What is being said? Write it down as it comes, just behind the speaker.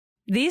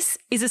This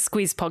is a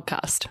Squiz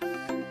podcast.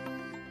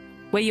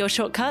 We're your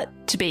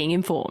shortcut to being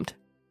informed.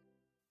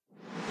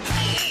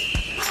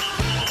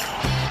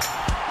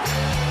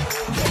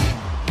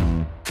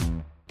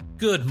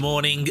 Good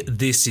morning,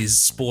 this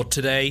is Sport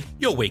Today,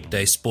 your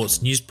weekday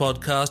sports news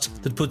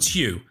podcast that puts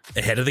you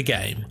ahead of the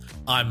game.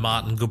 I'm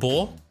Martin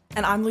Gabor.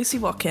 And I'm Lucy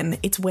Watkin.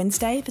 It's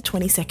Wednesday, the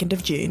 22nd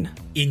of June.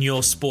 In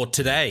your Sport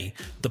Today,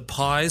 the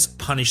Pies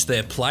punish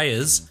their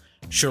players,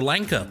 Sri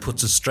Lanka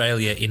puts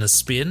Australia in a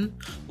spin,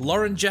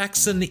 Lauren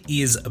Jackson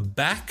is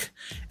back,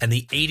 and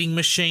the eating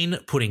machine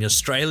putting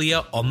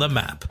Australia on the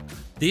map.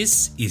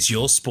 This is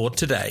your Sport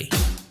Today.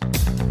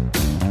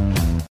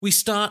 We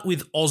start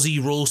with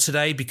Aussie rules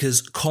today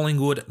because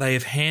Collingwood, they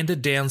have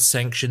handed down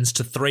sanctions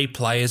to 3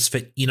 players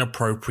for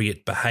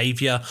inappropriate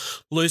behaviour.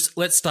 Luce,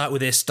 let's start with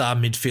their star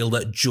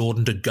midfielder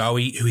Jordan De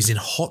Goey, who is in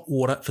hot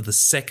water for the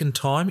second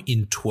time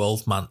in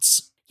 12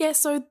 months. Yeah,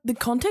 so the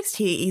context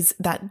here is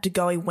that De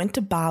Goey went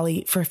to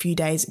Bali for a few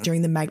days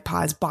during the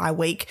Magpies bye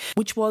week,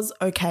 which was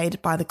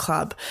okayed by the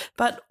club.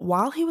 But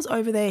while he was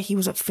over there, he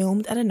was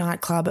filmed at a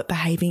nightclub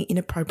behaving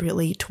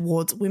inappropriately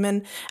towards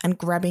women and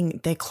grabbing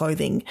their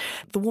clothing.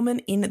 The woman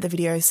in the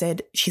video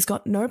said she's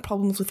got no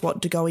problems with what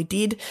De Goey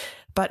did,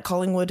 but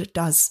Collingwood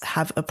does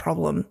have a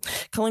problem.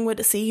 Collingwood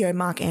CEO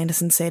Mark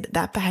Anderson said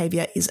that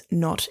behaviour is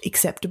not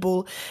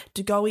acceptable.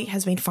 De Goey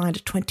has been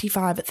fined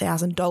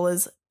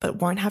 $25,000, but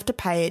won't have to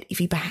pay it if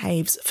he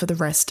behaves for the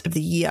rest of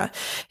the year.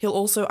 He'll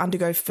also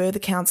undergo further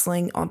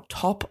counselling on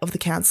top of the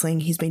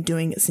counselling he's been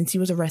doing since he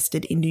was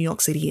arrested in New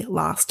York City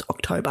last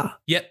October.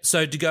 Yep,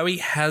 so De Goey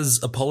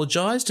has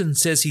apologised and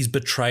says he's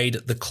betrayed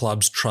the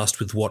club's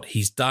trust with what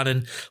he's done,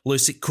 and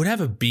Lucy, it could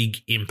have a big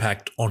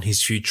impact on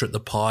his future at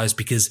the Pies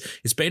because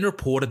it's been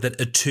reported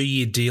that a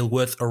 2-year deal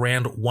worth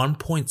around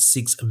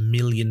 $1.6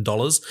 million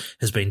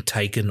has been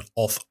taken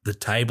off the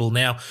table.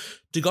 Now,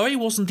 De Goey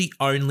wasn't the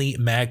only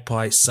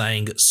Magpie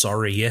saying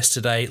sorry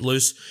yesterday.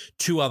 Luce,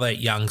 2 other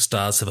young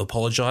stars have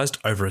apologised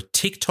over a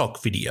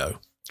TikTok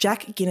video.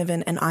 Jack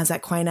Ginnivan and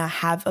Isaac Quaynor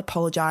have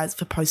apologised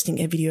for posting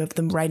a video of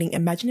them rating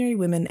imaginary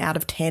women out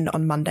of 10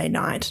 on Monday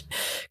night.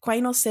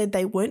 Quaynor said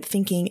they weren't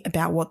thinking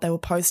about what they were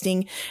posting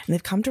and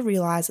they've come to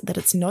realise that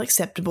it's not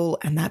acceptable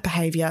and that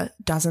behaviour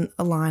doesn't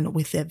align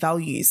with their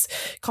values.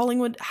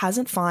 Collingwood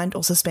hasn't fined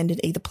or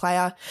suspended either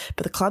player,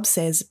 but the club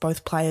says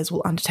both players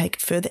will undertake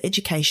further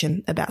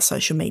education about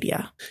social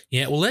media.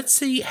 Yeah, well, let's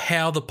see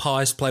how the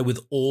Pies play with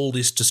all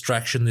this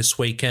distraction this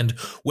weekend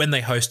when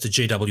they host the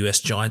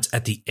GWS Giants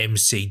at the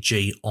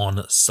MCG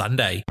on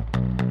Sunday.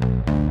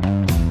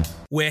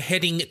 We're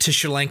heading to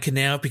Sri Lanka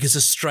now because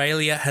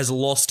Australia has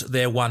lost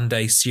their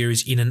one-day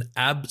series in an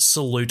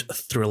absolute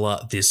thriller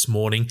this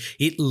morning.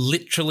 It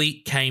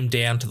literally came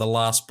down to the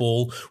last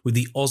ball with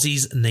the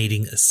Aussies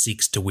needing a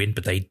 6 to win,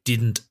 but they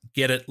didn't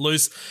get it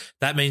loose.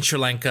 That means Sri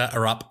Lanka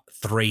are up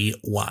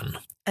 3-1.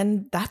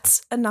 And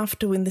that's enough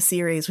to win the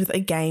series with a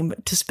game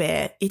to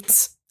spare.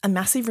 It's a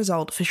massive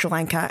result for Sri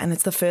Lanka, and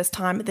it's the first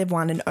time they've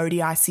won an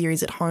ODI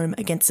series at home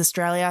against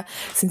Australia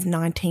since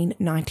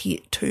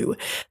 1992.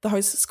 The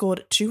hosts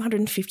scored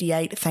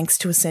 258 thanks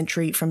to a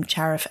century from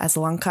Charif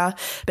Asalanka,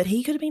 but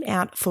he could have been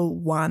out for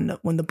 1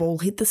 when the ball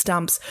hit the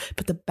stumps,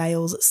 but the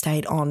bails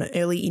stayed on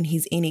early in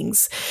his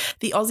innings.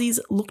 The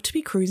Aussies looked to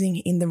be cruising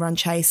in the run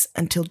chase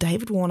until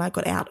David Warner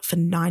got out for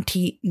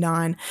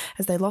 99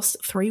 as they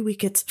lost 3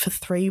 wickets for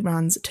 3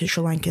 runs to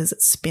Sri Lanka's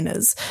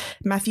spinners.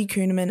 Matthew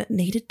Kuhnemann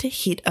needed to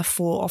hit a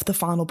 4 off the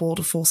final ball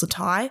to force a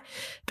tie,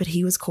 but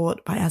he was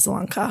caught by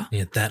Asalanka.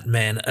 Yeah, that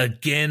man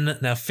again.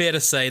 Now, fair to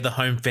say the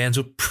home fans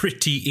were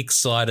pretty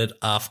excited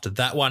after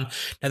that one.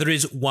 Now, there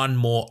is one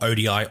more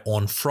ODI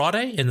on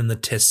Friday, and then the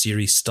Test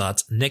series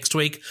starts next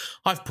week.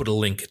 I've put a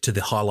link to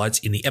the highlights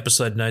in the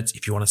episode notes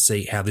if you want to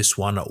see how this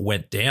one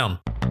went down.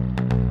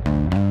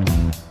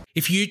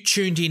 If you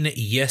tuned in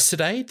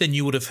yesterday, then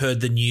you would have heard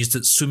the news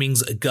that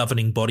swimming's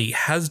governing body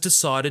has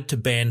decided to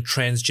ban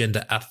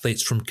transgender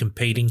athletes from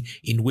competing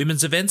in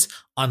women's events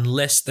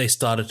unless they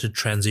started to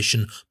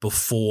transition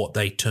before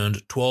they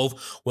turned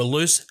 12. Well,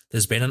 Luce,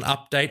 there's been an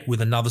update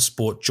with another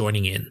sport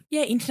joining in.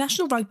 Yeah,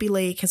 International Rugby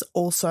League has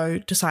also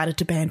decided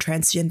to ban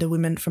transgender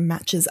women from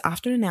matches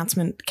after an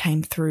announcement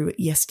came through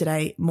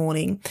yesterday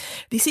morning.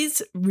 This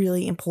is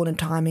really important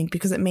timing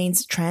because it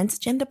means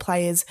transgender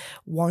players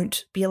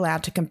won't be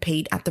allowed to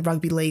compete at the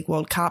Rugby League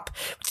World Cup,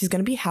 which is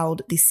going to be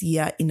held this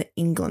year in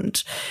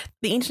England.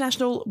 The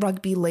International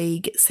Rugby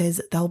League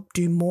says they'll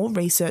do more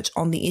research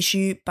on the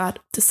issue, but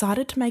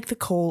decided to make the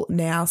call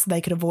now so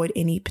they could avoid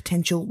any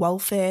potential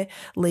welfare,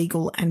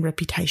 legal and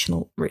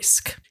reputational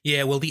risk.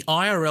 Yeah, well, the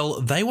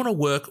IRL, they want to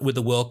work with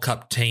the World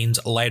Cup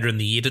teams later in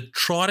the year to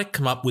try to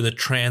come up with a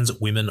trans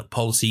women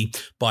policy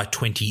by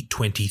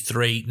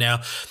 2023.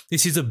 Now,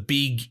 this is a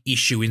big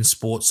issue in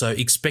sport, so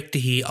expect to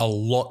hear a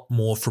lot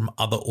more from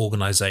other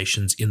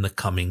organisations in the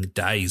coming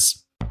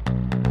days.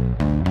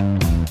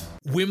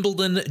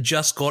 Wimbledon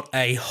just got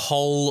a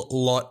whole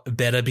lot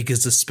better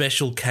because the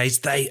special case,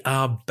 they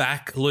are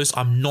back loose.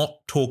 I'm not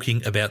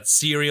talking about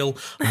cereal.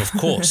 And of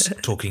course,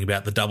 talking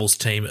about the doubles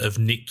team of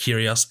Nick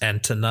Kyrgios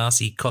and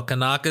Thanasi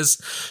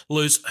Kokkinakis.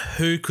 Luz,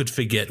 who could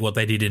forget what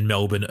they did in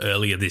Melbourne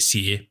earlier this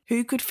year?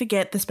 Who could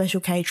forget the Special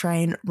K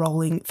train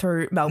rolling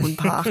through Melbourne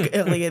Park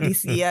earlier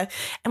this year?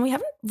 And we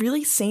haven't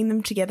really seen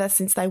them together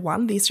since they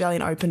won the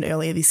Australian Open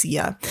earlier this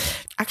year.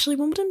 Actually,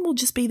 Wimbledon will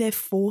just be their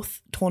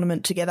fourth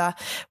tournament together,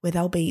 where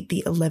they'll be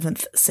the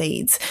 11th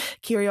seeds.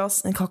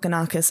 Kyrgios and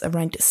Kokkinakis are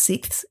ranked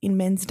 6th in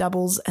men's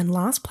doubles and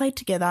last played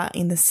together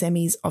in the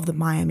semis of the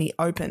Miami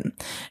Open.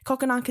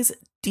 Kokkinakis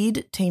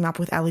did team up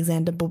with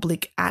Alexander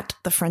Bublik at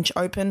the French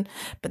Open,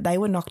 but they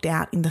were knocked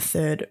out in the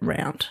third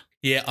round.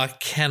 Yeah, I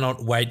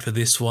cannot wait for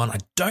this one. I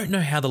don't know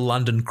how the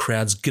London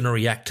crowd's going to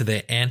react to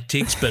their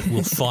antics, but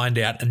we'll find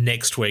out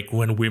next week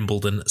when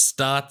Wimbledon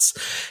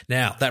starts.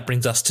 Now, that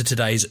brings us to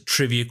today's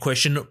trivia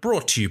question,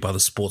 brought to you by the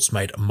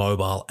Sportsmate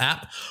mobile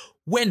app.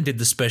 When did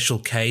the Special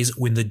Ks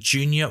win the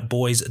junior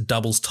boys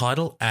doubles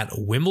title at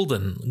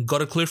Wimbledon?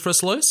 Got a clue for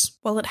us, Luz?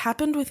 Well, it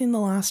happened within the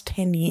last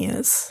 10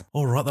 years.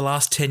 All right, the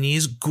last 10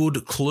 years.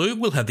 Good clue.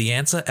 We'll have the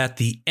answer at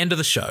the end of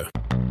the show.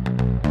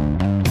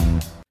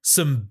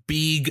 Some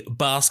big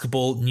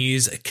basketball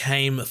news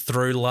came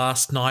through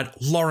last night.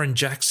 Lauren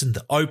Jackson,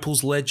 the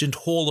Opals legend,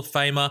 Hall of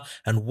Famer,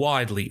 and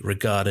widely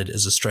regarded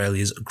as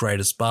Australia's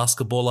greatest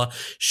basketballer.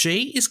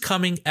 She is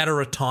coming out of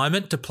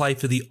retirement to play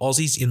for the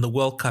Aussies in the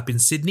World Cup in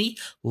Sydney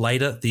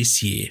later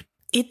this year.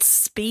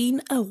 It's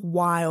been a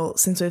while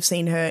since we've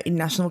seen her in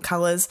national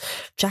colours.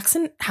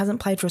 Jackson hasn't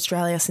played for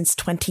Australia since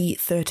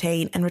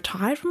 2013 and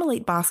retired from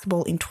elite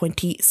basketball in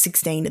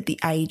 2016 at the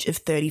age of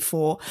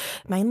 34,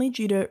 mainly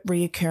due to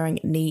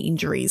reoccurring knee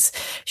injuries.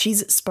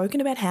 She's spoken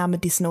about how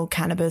medicinal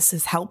cannabis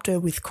has helped her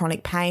with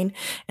chronic pain,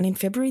 and in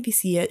February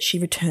this year, she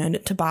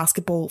returned to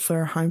basketball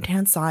for her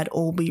hometown side,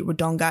 Alby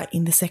Wodonga,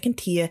 in the second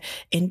tier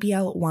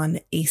NBL 1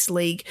 East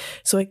League,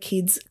 so her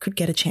kids could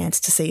get a chance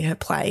to see her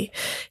play.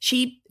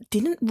 She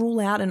didn't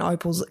rule out an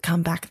Opals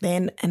comeback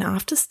then, and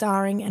after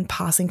starring and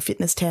passing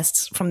fitness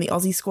tests from the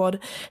Aussie squad,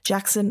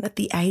 Jackson, at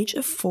the age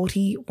of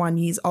 41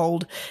 years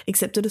old,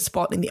 accepted a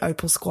spot in the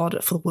Opals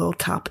squad for the World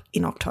Cup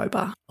in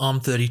October. I'm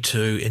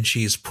 32 and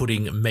she is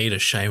putting me to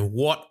shame.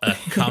 What a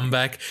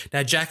comeback.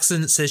 Now,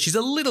 Jackson says she's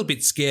a little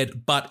bit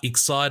scared but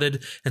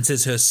excited, and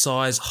says her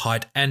size,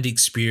 height and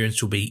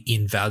experience will be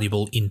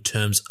invaluable in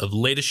terms of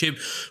leadership.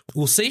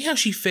 We'll see how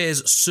she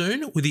fares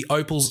soon, with the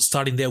Opals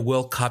starting their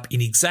World Cup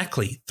in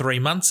exactly 3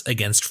 months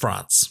against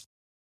France.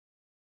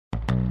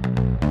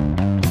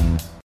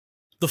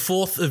 The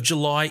 4th of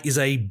July is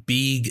a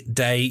big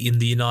day in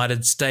the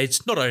United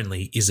States. Not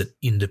only is it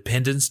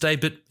Independence Day,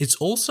 but it's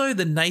also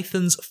the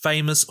Nathan's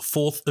famous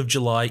 4th of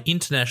July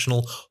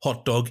International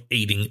Hot Dog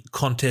Eating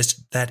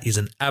Contest. That is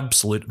an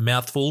absolute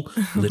mouthful,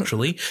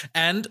 literally.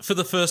 And for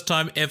the first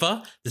time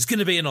ever, there's going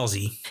to be an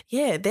Aussie.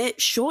 Yeah, there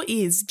sure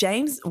is.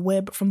 James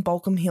Webb from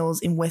Balcombe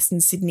Hills in Western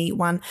Sydney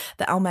won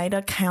the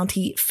Alameda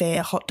County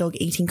Fair Hot Dog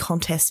Eating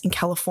Contest in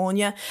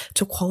California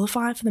to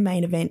qualify for the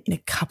main event in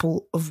a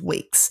couple of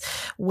weeks.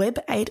 Webb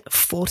ate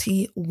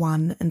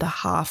 41 and a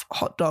half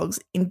hot dogs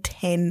in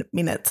 10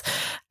 minutes,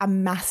 a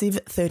massive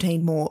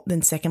 13 more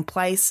than second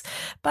place.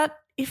 But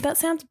if that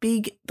sounds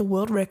big, the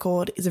world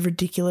record is a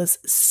ridiculous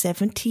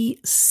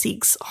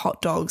 76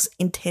 hot dogs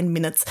in 10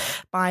 minutes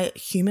by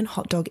human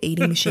hot dog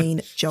eating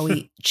machine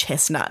Joey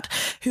Chestnut,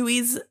 who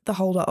is the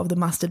holder of the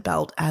mustard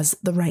belt as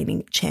the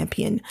reigning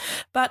champion.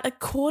 But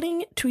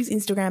according to his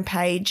Instagram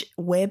page,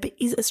 Webb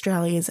is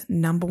Australia's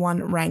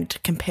 #1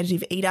 ranked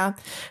competitive eater.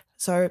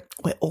 So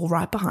we're all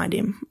right behind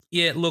him.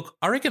 Yeah, look,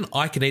 I reckon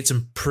I can eat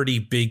some pretty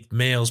big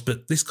meals,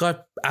 but this guy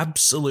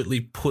absolutely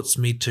puts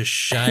me to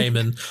shame,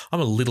 and I'm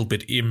a little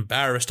bit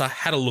embarrassed. I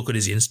had a look at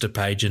his Insta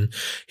page and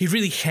he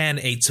really can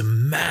eat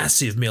some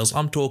massive meals.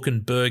 I'm talking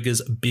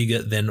burgers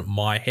bigger than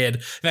my head.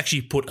 I've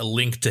actually put a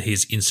link to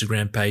his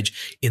Instagram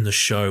page in the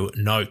show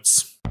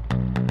notes.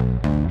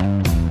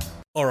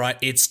 All right,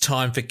 it's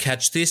time for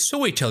Catch This, so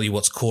we tell you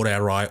what's caught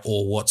our eye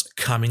or what's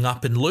coming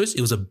up. And Luz, it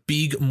was a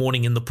big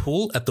morning in the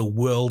pool at the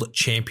World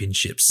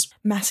Championships.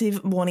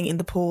 Massive morning in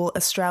the pool.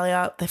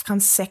 Australia, they've come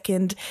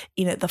second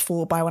in at the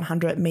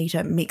 4x100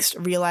 metre mixed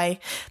relay.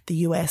 The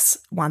US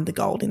won the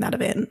gold in that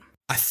event.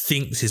 I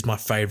think this is my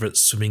favourite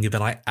swimming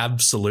event. I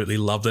absolutely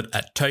loved it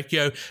at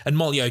Tokyo. And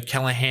Molly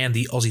O'Callaghan,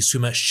 the Aussie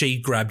swimmer,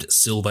 she grabbed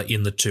silver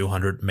in the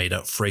 200 metre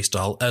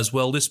freestyle as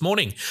well this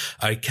morning.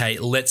 Okay,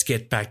 let's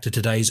get back to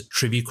today's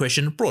trivia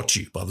question, brought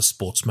to you by the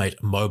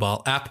Sportsmate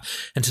mobile app.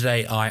 And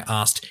today I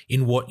asked,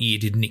 in what year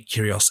did Nick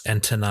Kyrgios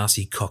and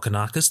Thanasi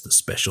Kokkinakis, the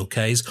Special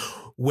Ks,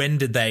 when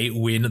did they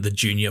win the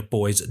junior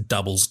boys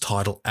doubles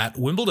title at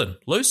Wimbledon?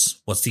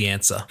 Luce, what's the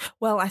answer?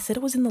 Well, I said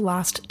it was in the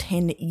last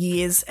 10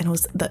 years, and it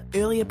was the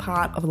earlier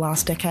part of the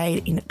last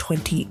decade in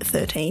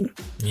 2013.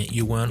 Yeah,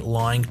 you weren't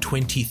lying.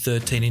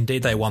 2013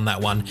 indeed. They won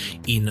that one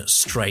in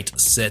straight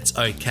sets.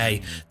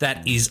 Okay,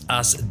 that is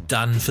us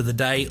done for the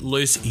day.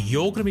 Luce,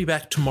 you're going to be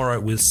back tomorrow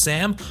with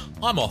Sam.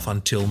 I'm off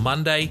until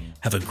Monday.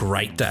 Have a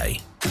great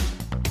day.